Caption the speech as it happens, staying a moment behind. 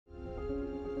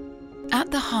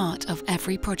At the heart of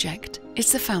every project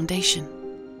is the foundation.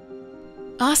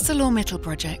 ArcelorMittal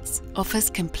Projects offers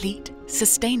complete,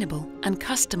 sustainable and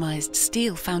customized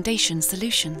steel foundation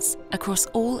solutions across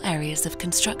all areas of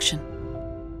construction.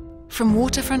 From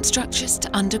waterfront structures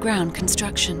to underground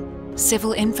construction,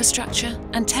 civil infrastructure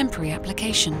and temporary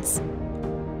applications.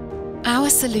 Our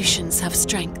solutions have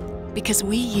strength because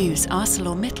we use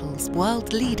ArcelorMittal's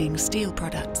world-leading steel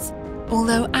products,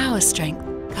 although our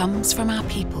strength comes from our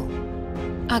people.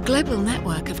 Our global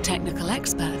network of technical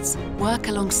experts work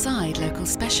alongside local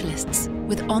specialists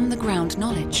with on-the-ground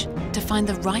knowledge to find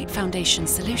the right foundation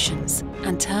solutions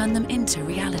and turn them into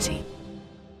reality.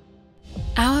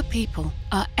 Our people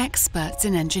are experts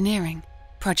in engineering,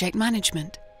 project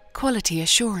management, quality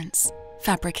assurance,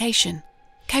 fabrication,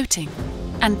 coating,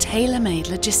 and tailor-made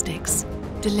logistics,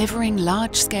 delivering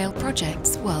large-scale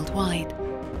projects worldwide.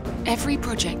 Every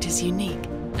project is unique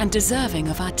and deserving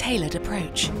of our tailored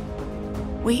approach.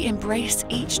 We embrace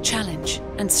each challenge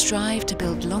and strive to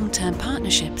build long-term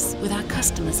partnerships with our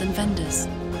customers and vendors.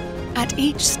 At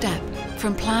each step,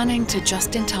 from planning to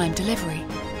just-in-time delivery,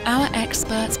 our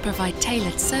experts provide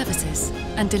tailored services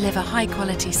and deliver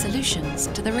high-quality solutions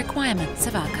to the requirements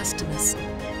of our customers.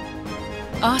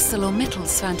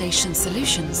 ArcelorMittal's foundation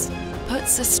solutions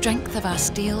puts the strength of our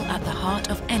steel at the heart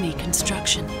of any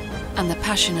construction and the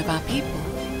passion of our people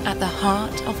at the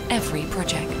heart of every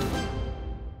project.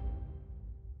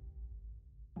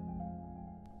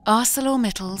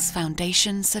 ArcelorMittal's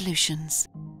Foundation Solutions.